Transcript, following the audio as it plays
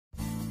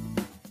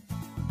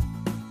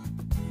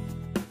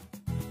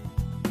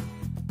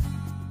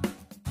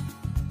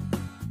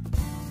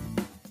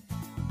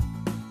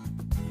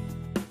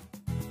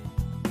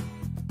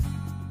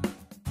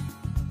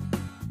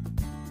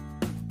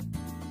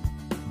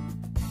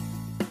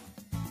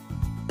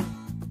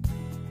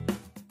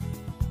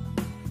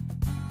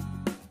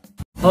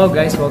Hello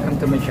guys,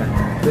 welcome to my channel.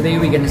 Today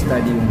we're gonna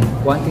study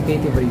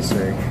quantitative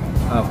research,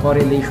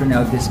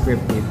 correlational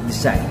descriptive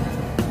design.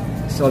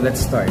 So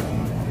let's start.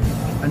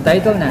 Ang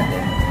title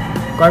natin,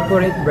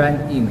 Corporate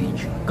Brand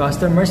Image,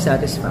 Customer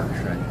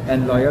Satisfaction,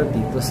 and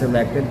Loyalty to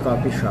Selected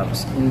Coffee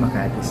Shops in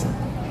Makati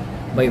City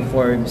by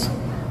Forbes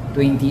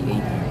 2018.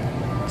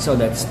 So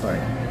let's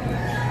start.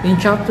 In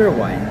Chapter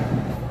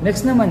 1,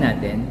 next naman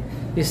natin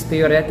is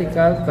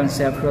Theoretical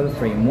Conceptual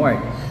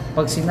Framework.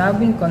 Pag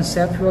sinabing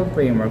conceptual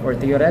framework or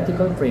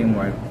theoretical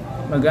framework,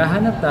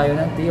 maghahanap tayo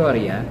ng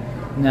teorya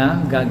na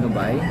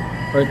gagabay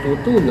or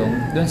tutulong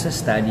dun sa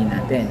study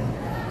natin.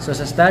 So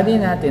sa study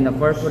natin na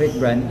corporate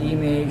brand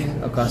image,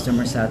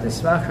 customer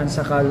satisfaction,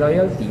 saka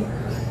loyalty,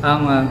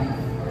 ang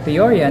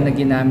teorya na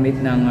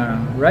ginamit ng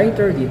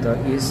writer dito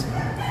is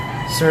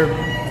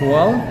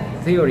Conceptual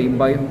Theory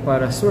by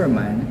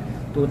Parasurman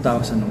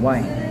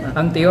 2001.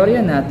 Ang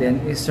teorya natin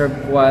is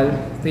Conceptual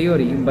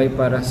Theory by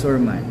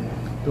Parasurman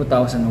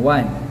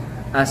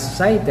 2001 as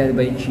cited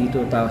by Chi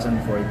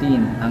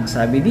 2014. Ang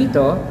sabi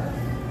dito,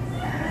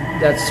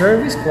 that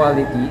service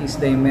quality is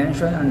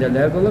dimension on the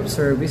level of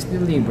service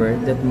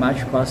delivered that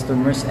match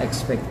customers'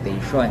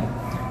 expectation.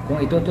 Kung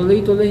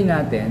itutuloy-tuloy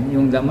natin,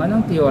 yung laman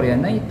ng teorya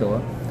na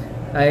ito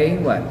ay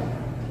what?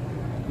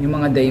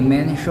 Yung mga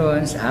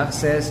dimensions,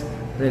 access,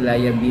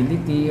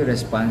 reliability,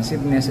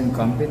 responsiveness, and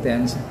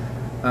competence,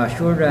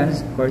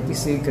 assurance,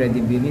 courtesy,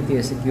 credibility,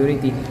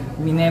 security,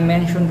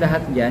 mine-mention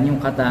lahat yan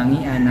yung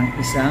katangian ng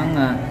isang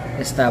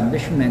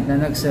establishment na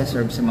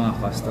nagsaserve sa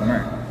mga customer.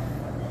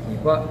 Okay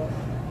po.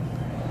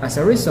 As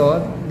a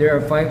result, there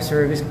are 5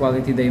 service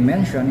quality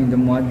dimensions in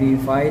the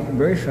modified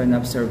version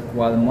of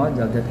ServQual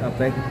model that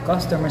affect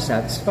customer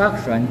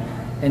satisfaction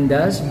and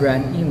thus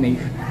brand image,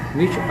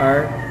 which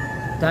are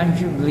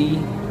tangibly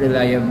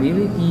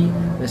reliability,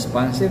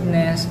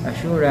 responsiveness,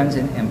 assurance,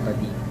 and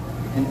empathy.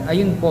 And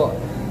ayun po,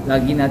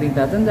 lagi natin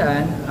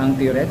tatandaan, ang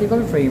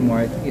theoretical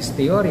framework is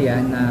teorya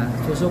na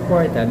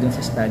susuporta dun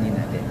sa study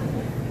natin.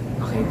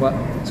 Okay po?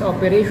 So,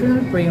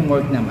 operational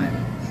framework naman,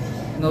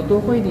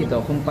 nutukoy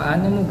dito kung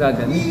paano mo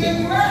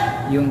gagamitin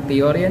yung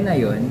teorya na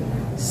yon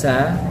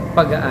sa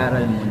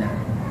pag-aaral mo na.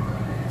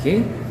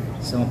 Okay?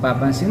 So,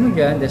 mapapansin mo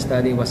dyan, the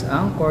study was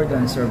anchored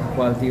on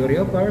ServQual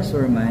theory of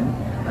Parasurman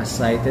as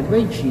cited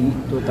by Chi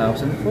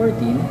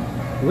 2014,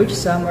 which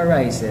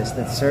summarizes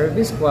that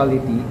service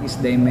quality is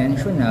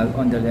dimensional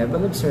on the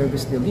level of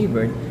service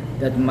delivered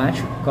that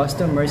match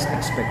customers'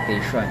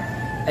 expectation,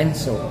 and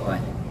so on.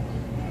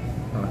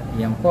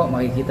 Yan po,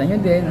 makikita nyo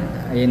din,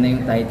 ayan na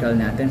yung title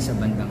natin sa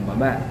bandang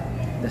baba.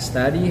 The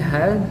study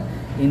had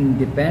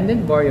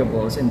independent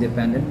variables and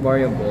dependent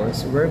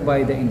variables,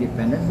 whereby the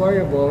independent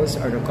variables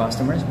are the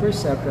customer's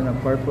perception of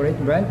corporate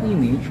brand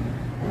image,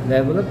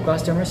 level of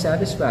customer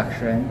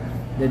satisfaction,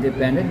 the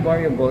dependent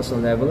variables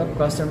of level of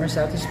customer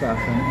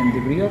satisfaction, and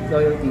degree of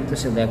loyalty to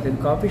selected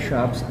coffee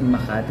shops in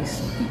Makati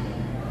City.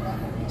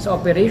 So,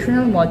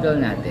 operational model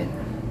natin,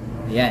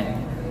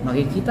 ayan,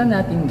 makikita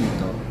natin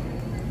dito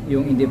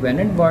yung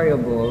independent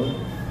variable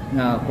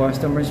na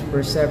customer's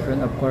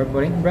perception of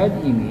corporate brand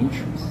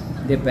image,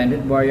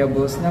 dependent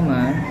variables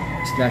naman,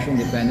 /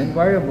 independent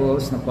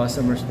variables na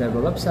customer's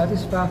level of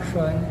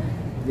satisfaction,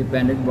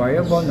 dependent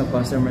variable na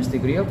customer's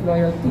degree of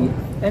loyalty,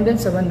 and then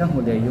sa bandang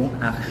huli yung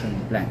action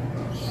plan.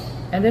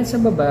 And then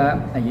sa baba,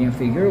 ay yung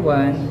figure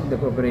 1, the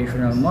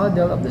operational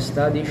model of the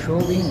study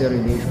showing the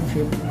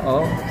relationship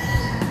of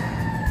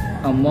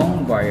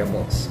among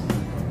variables.